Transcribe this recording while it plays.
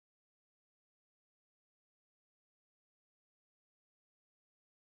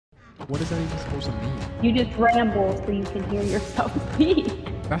What is that even supposed to mean? You just ramble so you can hear yourself speak.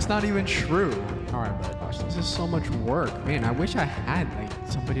 That's not even true. All right, but gosh, this is so much work. Man, I wish I had like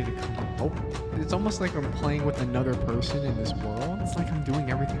somebody to come help me. It's almost like I'm playing with another person in this world. It's like I'm doing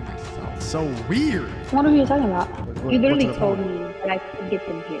everything myself. So weird. I wonder who you're talking about. You literally What's the told point? me that I could get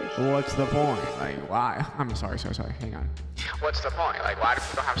them here. What's the point? Like, why? I'm sorry. Hang on. What's the point? Like, why do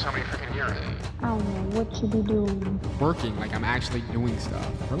people have so many freaking earrings? I don't know what you be doing. Working, like I'm actually doing stuff.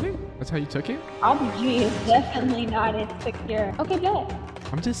 Really? That's how you took it? RPG is definitely not insecure. Okay, good.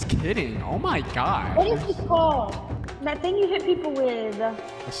 I'm just kidding. Oh my god. What is this called? That thing you hit people with.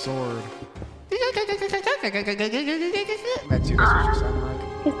 A sword. That's you. That's what you sound like.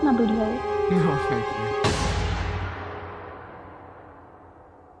 It's my booty hole. No, thank you.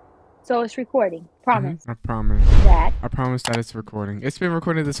 So it's recording. Promise. I promise. That. I promise that it's recording. It's been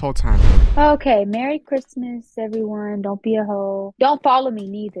recorded this whole time. Okay, Merry Christmas, everyone. Don't be a hoe. Don't follow me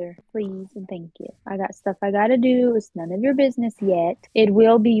neither, please, and thank you. I got stuff I gotta do. It's none of your business yet. It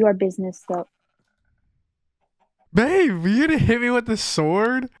will be your business, though. Babe, you gonna hit me with the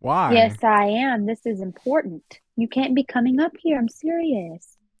sword? Why? Yes, I am. This is important. You can't be coming up here. I'm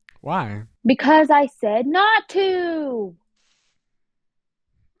serious. Why? Because I said not to.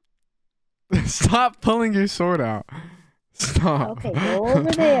 Stop pulling your sword out. Stop. Okay, go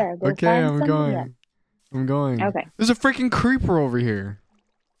over there. Go Okay, find I'm something going. else. I'm going. Okay. There's a freaking creeper over here.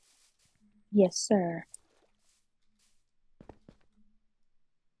 Yes, sir.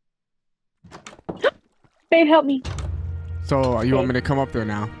 Babe, help me. So you want me to come up there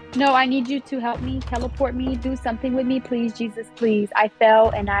now? No, I need you to help me, teleport me, do something with me, please, Jesus, please. I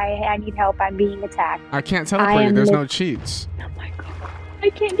fell and I need help. I'm being attacked. I can't teleport you. There's no cheats. Oh my God. I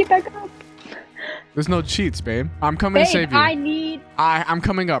can't get back up. There's no cheats, babe. I'm coming to save you. I'm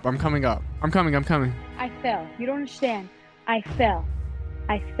coming up. I'm coming. I fell. You don't understand. I fell.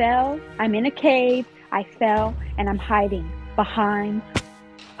 I'm in a cave. I fell and I'm hiding behind.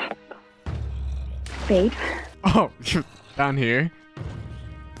 Babe. Oh, you're down here.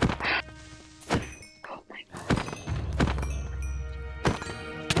 Oh my God.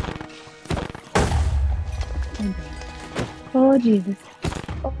 Oh Jesus.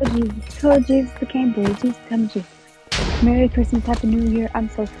 Oh Jesus. Oh Jesus. I can't breathe. Jesus, come Jesus. Merry Christmas, Happy New Year. I'm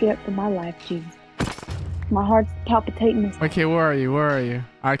so scared for my life, Jesus. My heart's palpitating. Okay, where are you?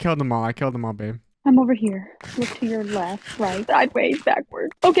 I killed them all, babe. I'm over here. Look to your left, right, sideways,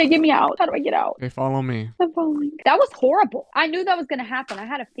 backwards. Okay, get me out. How do I get out? They follow me. I'm following. That was horrible. I knew that was gonna happen. I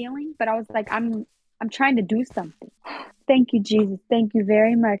had a feeling, but I was like, I'm trying to do something. Thank you, Jesus. Thank you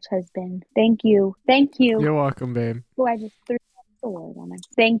very much, husband. Thank you. You're welcome, babe. Oh, I just threw a sword on him.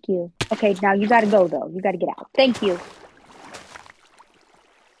 Thank you. Okay, now you gotta go though. You gotta get out. Thank you.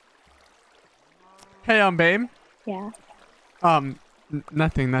 Hey, babe. Yeah.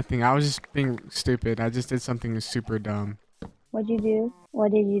 Nothing. I was just being stupid. I just did something super dumb. What'd you do?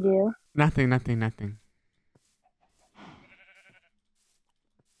 What did you do? Nothing. That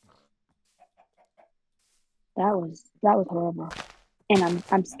was horrible. And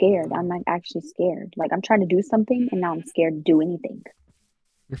I'm scared. I'm like actually scared. Like I'm trying to do something and now I'm scared to do anything.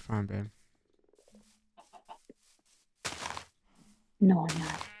 You're fine, babe. No, I'm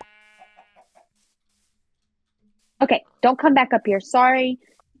not. Okay, don't come back up here. Sorry.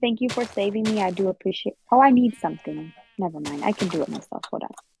 Thank you for saving me. I do appreciate. Oh, I need something. Never mind. I can do it myself. Hold on.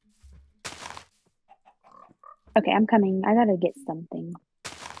 Okay, I'm coming. I gotta get something.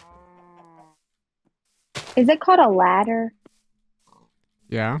 Is it called a ladder?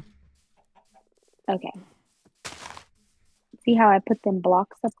 Yeah. Okay. See how I put them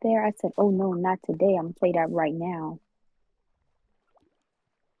blocks up there? I said, oh no, not today. I'm gonna play that right now.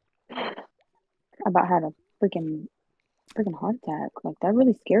 About how to freaking heart attack. Like that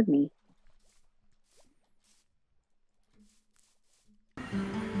really scared me.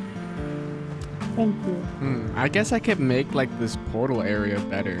 Thank you. I guess I could make like this portal area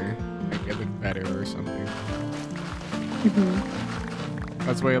better. Make it look better or something.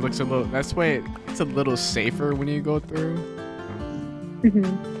 That's why it looks a little. That's why it's a little safer when you go through.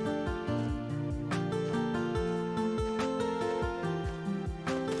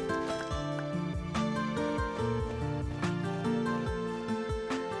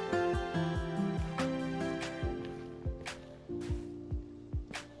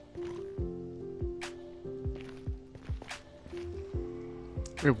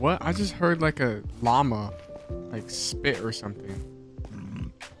 Wait, what? I just heard like a llama, like spit or something.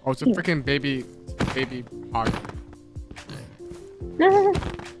 Oh, it's a freaking baby hog.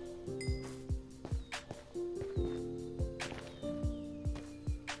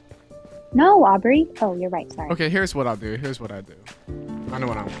 No, Aubrey. Oh, you're right. Sorry. Okay, here's what I'll do. I know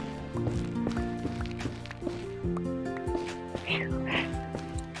what I'm.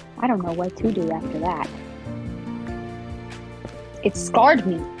 I don't know what to do after that. It scarred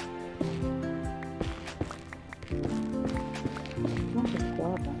me. That's just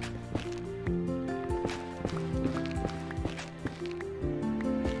horrible.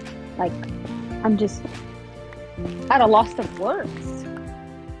 Like, I'm just at a loss of words.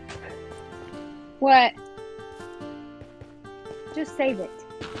 What? Just save it.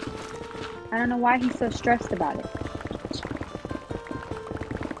 I don't know why he's so stressed about it.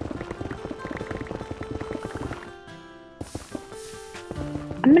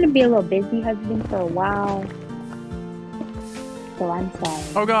 I'm gonna be a little busy, husband, for a while. So I'm sorry.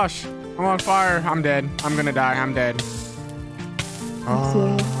 Oh gosh, I'm on fire. I'm dead. I'm gonna die. I'm dead.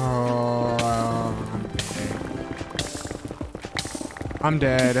 I'm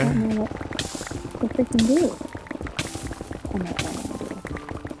dead. I don't know what to freaking do. I know what I'm gonna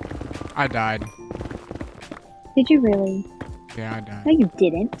do. I died. Did you really? Yeah, I died. No, you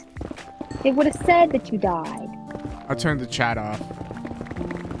didn't. It would have said that you died. I turned the chat off.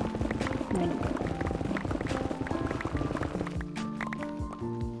 No, you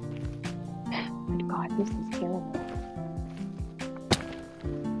didn't. God, this is terrible.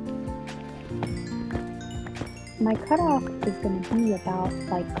 My cutoff is going to be about,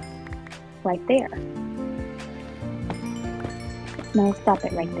 like, right there. No, stop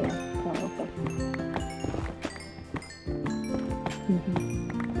it right there. Oh, okay.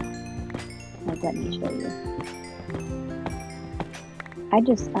 Like, let me show you.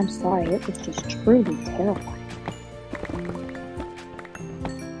 I'm sorry, it was just truly terrifying.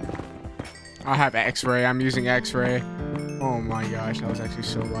 I have X-ray. I'm using X-ray. Oh my gosh, that was actually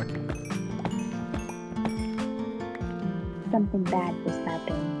so lucky. Something bad just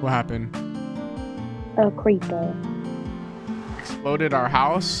happened. What happened? A creeper. Exploded our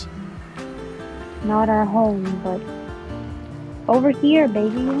house? Not our home, but over here,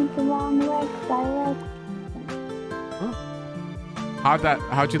 baby. You went the wrong direct. Huh?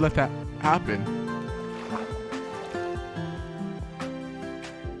 How'd you let that happen?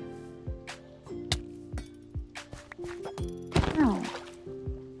 No.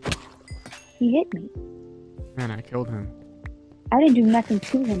 He hit me. Man, I killed him. I didn't do nothing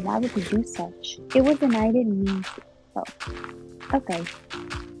to him. Why would he do such? It wasn't, I didn't mean to. Oh. Okay.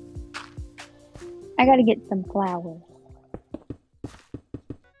 I gotta get some flowers.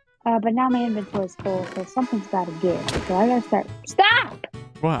 But now my inventory's full, so something's gotta give. So I gotta start. Stop!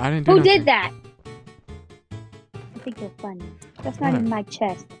 What? I didn't do Who nothing. did that? I think you're funny. That's not What? in my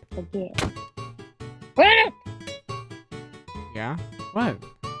chest. Forget. What? Yeah? What?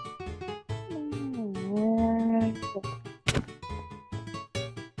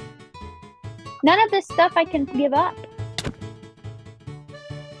 None of this stuff I can give up.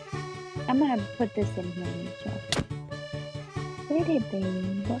 I'm gonna put this in here in the chest. Get it,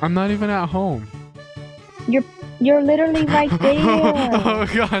 babe. I'm not even at home. You're literally right there. Oh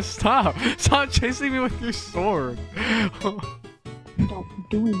gosh, stop. Stop chasing me with your sword. Don't be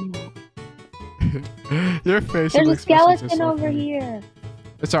doing that. Your face. There's a expressions are skeleton so over funny. here.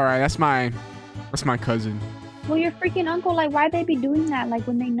 It's alright. That's my cousin. Well, your freaking uncle, like, why they be doing that? Like,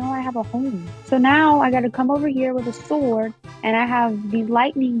 when they know I have a home. So now I gotta come over here with a sword, and I have these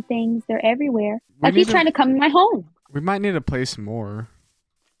lightning things. They're everywhere. Like, he's trying to come in my home. We might need to play some more.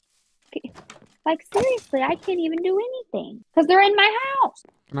 Like, seriously, I can't even do anything. Because they're in my house.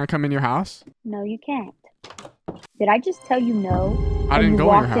 Can I come in your house? No, you can't. Did I just tell you no? I and didn't you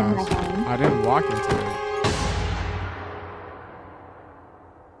go in your walked in my house. home? I didn't walk into it.